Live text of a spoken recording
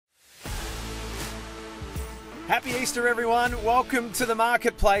Happy Easter, everyone. Welcome to the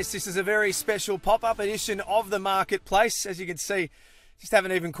Marketplace. This is a very special pop-up edition of the Marketplace. As you can see, just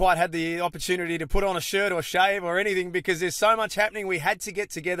haven't even quite had the opportunity to put on a shirt or shave or anything because there's so much happening. We had to get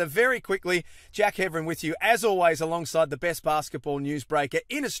together very quickly. Jack Heverin with you, as always, alongside the best basketball newsbreaker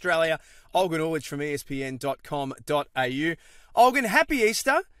in Australia, Olgun Uluj from ESPN.com.au. Olgun, happy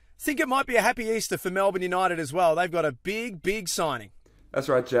Easter. Think it might be a happy Easter for Melbourne United as well. They've got a big signing. That's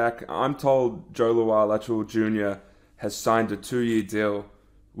right, Jack. I'm told Joe Lual-Acuil Jr. has signed a 2-year deal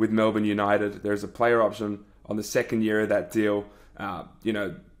with Melbourne United. There's a player option on the second year of that deal.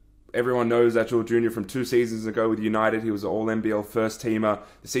 Everyone knows Acuil Jr. from 2 seasons ago with United. He was an All-NBL first teamer.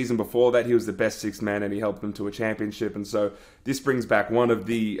 The season before that, he was the best sixth man and he helped them to a championship. And so this brings back one of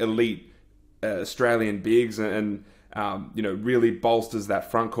the elite Australian bigs and really bolsters that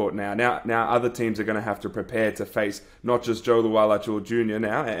front court now. Now other teams are going to have to prepare to face not just Joe Lual-Acuil Jr.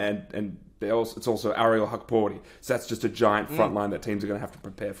 now, and it's also Ariel Hukporti. So that's just a giant front line that teams are going to have to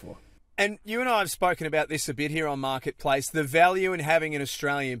prepare for. And you and I have spoken about this a bit here on Marketplace, the value in having an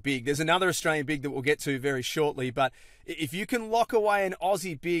Australian big. There's another Australian big that we'll get to very shortly, but if you can lock away an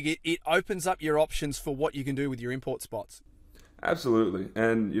Aussie big, it opens up your options for what you can do with your import spots. Absolutely.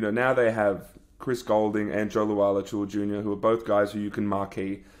 And, now they have Chris Goulding and Joe Lual-Acuil Jr., who are both guys who you can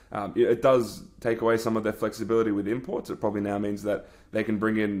marquee. It does take away some of their flexibility with imports. It probably now means that they can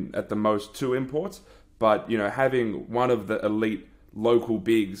bring in at the most 2 imports. But, having one of the elite local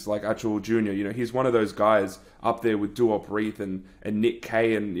bigs like Acuil Jr., he's one of those guys up there with Duop Reith and Nick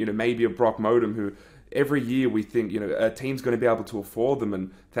Kay and, maybe a Brock Modem who every year we think, a team's going to be able to afford them.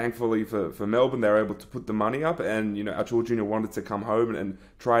 And thankfully for Melbourne, they're able to put the money up. And, Acuil Jr. wanted to come home and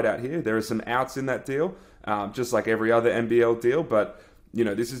try it out here. There are some outs in that deal, just like every other NBL deal. But,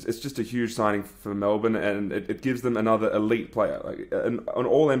 it's just a huge signing for Melbourne, and it gives them another elite player. Like an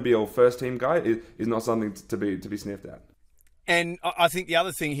all-NBL first-team guy is not something to be sniffed at. And I think the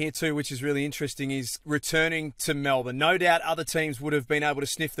other thing here too, which is really interesting, is returning to Melbourne. No doubt other teams would have been able to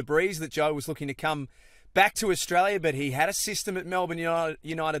sniff the breeze that Joe was looking to come back to Australia, but he had a system at Melbourne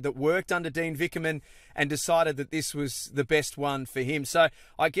United that worked under Dean Vickerman and decided that this was the best one for him. So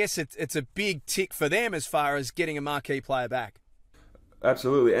I guess it's a big tick for them as far as getting a marquee player back.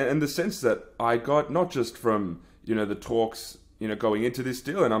 Absolutely. And the sense that I got, not just from, the talks, going into this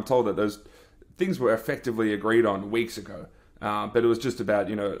deal, and I'm told that those things were effectively agreed on weeks ago. But it was just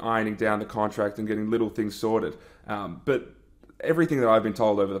about, ironing down the contract and getting little things sorted. But everything that I've been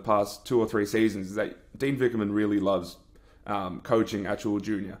told over the past 2 or 3 seasons is that Dean Vickerman really loves coaching Acuil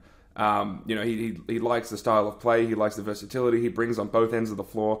Jr. He likes the style of play. He likes the versatility he brings on both ends of the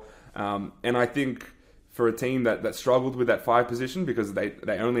floor. And I think for a team that struggled with that 5 position because they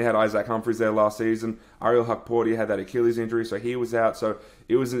only had Isaac Humphries there last season. Ariel Hukporti had that Achilles injury, so he was out. So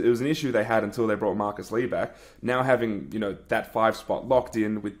it was an issue they had until they brought Marcus Lee back. Now having that 5 spot locked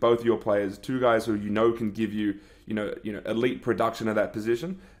in with both your players, 2 guys who can give you elite production at that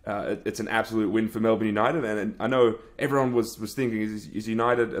position. It's an absolute win for Melbourne United, and I know everyone was thinking, is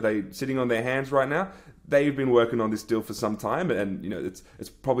United, are they sitting on their hands right now? They've been working on this deal for some time, and it's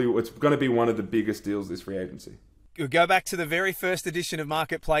going to be one of the biggest deals this free agency. We'll go back to the very first edition of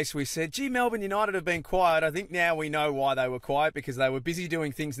Marketplace. We said, gee, Melbourne United have been quiet. I think now we know why they were quiet, because they were busy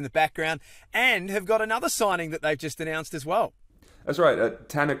doing things in the background and have got another signing that they've just announced as well. That's right.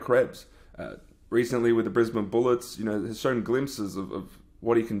 Tanner Krebs, recently with the Brisbane Bullets, has shown glimpses of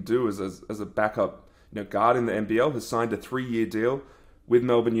what he can do as a backup guard in the NBL, has signed a 3-year deal with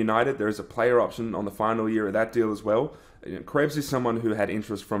Melbourne United. There is a player option on the final year of that deal as well. Krebs is someone who had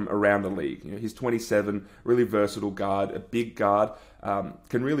interest from around the league. He's 27, really versatile guard, a big guard,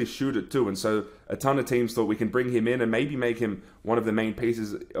 can really shoot it too. And so a ton of teams thought we can bring him in and maybe make him one of the main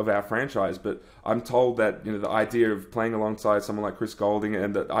pieces of our franchise. But I'm told that the idea of playing alongside someone like Chris Goulding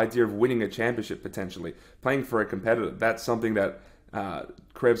and the idea of winning a championship potentially, playing for a competitor, that's something that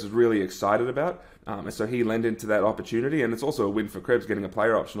Krebs is really excited about. And so he lent into that opportunity, and it's also a win for Krebs getting a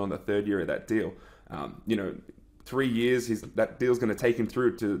player option on the 3rd year of that deal. 3 years, that deal's going to take him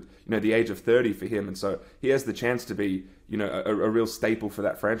through to the age of 30 for him, and so he has the chance to be a real staple for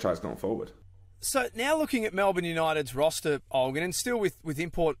that franchise going forward. So now looking at Melbourne United's roster, Olgun, and still with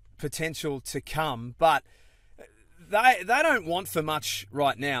import potential to come, but they don't want for much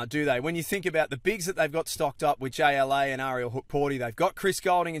right now, do they? When you think about the bigs that they've got stocked up with JLA and Ariel Hukporti, they've got Chris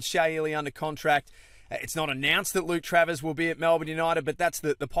Goulding and Shea Ely under contract. It's not announced that Luke Travers will be at Melbourne United, but that's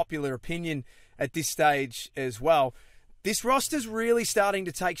the popular opinion at this stage as well. This roster's really starting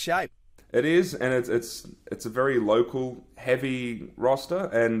to take shape. It is, and it's a very local, heavy roster,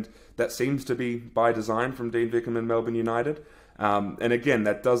 and that seems to be by design from Dean Vickerman, Melbourne United. And again,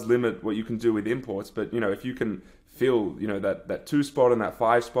 that does limit what you can do with imports. But, if you can fill, that 2 spot and that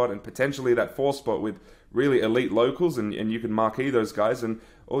 5 spot and potentially that 4 spot with really elite locals, and you can marquee those guys, and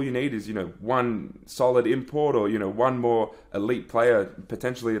all you need is, one solid import or, one more elite player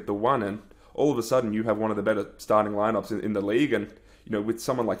potentially at the 1, and all of a sudden you have one of the better starting lineups in the league. And with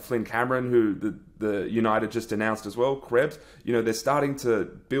someone like Flynn Cameron, who the United just announced as well, Krebs, they're starting to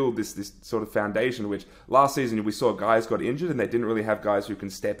build this sort of foundation, which last season we saw guys got injured and they didn't really have guys who can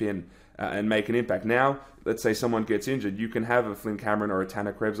step in and make an impact. Now, let's say someone gets injured, you can have a Flynn Cameron or a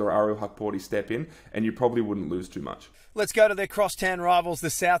Tanner Krebs or Ariel Hukporti step in, and you probably wouldn't lose too much. Let's go to their crosstown rivals, the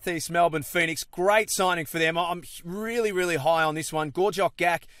Southeast Melbourne Phoenix. Great signing for them. I'm really, really high on this one. Gorjok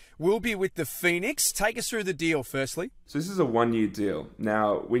Gak will be with the Phoenix. Take us through the deal, firstly. So this is a 1-year deal.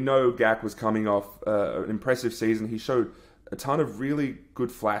 Now, we know Gak was coming off an impressive season. He showed a ton of really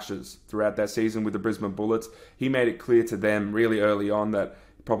good flashes throughout that season with the Brisbane Bullets. He made it clear to them really early on that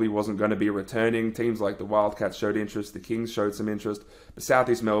probably wasn't going to be returning. Teams like the Wildcats showed interest, the Kings showed some interest, but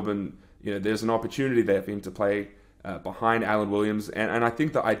Southeast Melbourne, there's an opportunity there for him to play behind Alan Williams, and I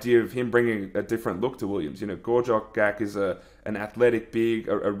think the idea of him bringing a different look to Williams. Gorjok Gak is an athletic big,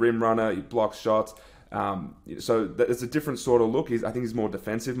 a rim runner, he blocks shots, so it's a different sort of look. I think he's more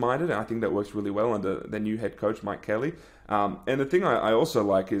defensive minded, and I think that works really well under the new head coach Mike Kelly. And the thing I also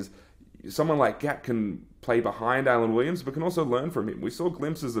like is someone like Gak can play behind Alan Williams, but can also learn from him. We saw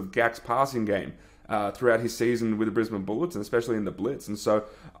glimpses of Gak's passing game throughout his season with the Brisbane Bullets, and especially in the Blitz. And so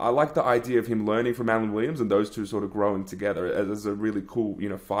I like the idea of him learning from Alan Williams and those two sort of growing together as a really cool,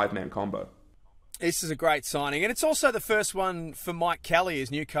 5-man combo. This is a great signing, and it's also the first one for Mike Kelly as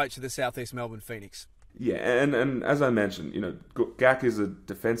new coach of the Southeast Melbourne Phoenix. Yeah, and as I mentioned, Gak is a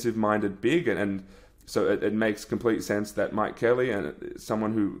defensive-minded big, and so it makes complete sense that Mike Kelly, and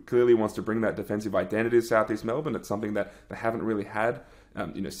someone who clearly wants to bring that defensive identity to Southeast Melbourne, it's something that they haven't really had,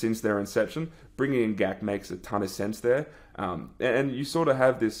 since their inception. Bringing in Gak makes a ton of sense there, and you sort of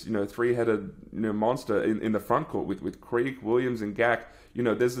have this, three-headed, monster in the front court with Creek, Williams, and Gak.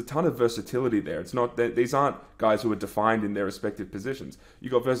 There's a ton of versatility there. It's not that these aren't guys who are defined in their respective positions. You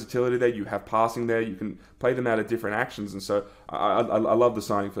got versatility there. You have passing there. You can play them out of different actions, and so I love the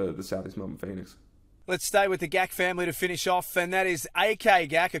signing for the Southeast Melbourne Phoenix. Let's stay with the Gak family to finish off, and that is AK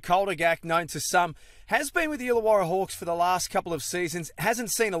Gak, a Calder Gak known to some. Has been with the Illawarra Hawks for the last couple of seasons.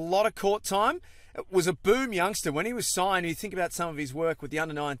 Hasn't seen a lot of court time. Was a boom youngster when he was signed. You think about some of his work with the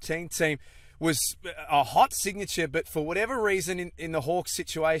under-19 team. Was a hot signature, but for whatever reason in the Hawks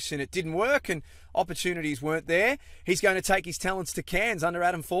situation, it didn't work and opportunities weren't there. He's going to take his talents to Cairns under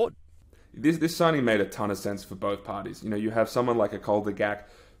Adam Ford. This signing made a ton of sense for both parties. You have someone like a Calder Gak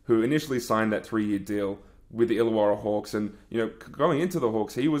who initially signed that 3-year deal with the Illawarra Hawks, and going into the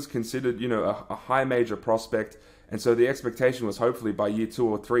Hawks, he was considered a high major prospect. And so the expectation was hopefully by year 2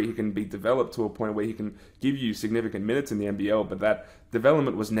 or 3 he can be developed to a point where he can give you significant minutes in the NBL. But that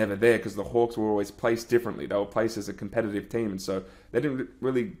development was never there because the Hawks were always placed differently. They were placed as a competitive team, and so they didn't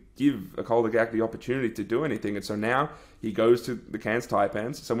really give Calder Gak the opportunity to do anything. And so now he goes to the Cairns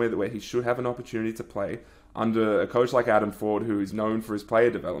Taipans, somewhere where he should have an opportunity to play under a coach like Adam Ford, who is known for his player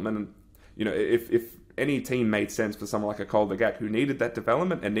development. And if any team made sense for someone like a Calder Gak who needed that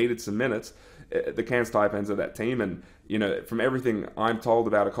development and needed some minutes, the Cairns Taipans are that team. And from everything I'm told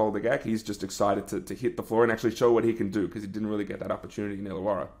about a Calder Gak, he's just excited to hit the floor and actually show what he can do, because he didn't really get that opportunity in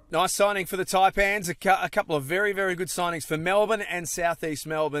Illawarra. Nice signing for the Taipans. A couple of very, very good signings for Melbourne and Southeast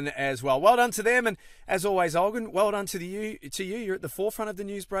Melbourne as well. Well done to them, and as always, Olgun, well done to you. You're at the forefront of the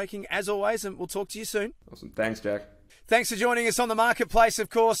news breaking as always, and we'll talk to you soon. Awesome. Thanks, Jack. Thanks for joining us on the Marketplace, of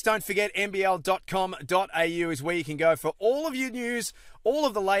course. Don't forget, nbl.com.au is where you can go for all of your news, all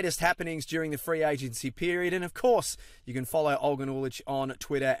of the latest happenings during the free agency period. And, of course, you can follow Olgun Ulic on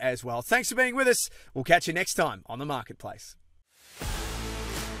Twitter as well. Thanks for being with us. We'll catch you next time on the Marketplace.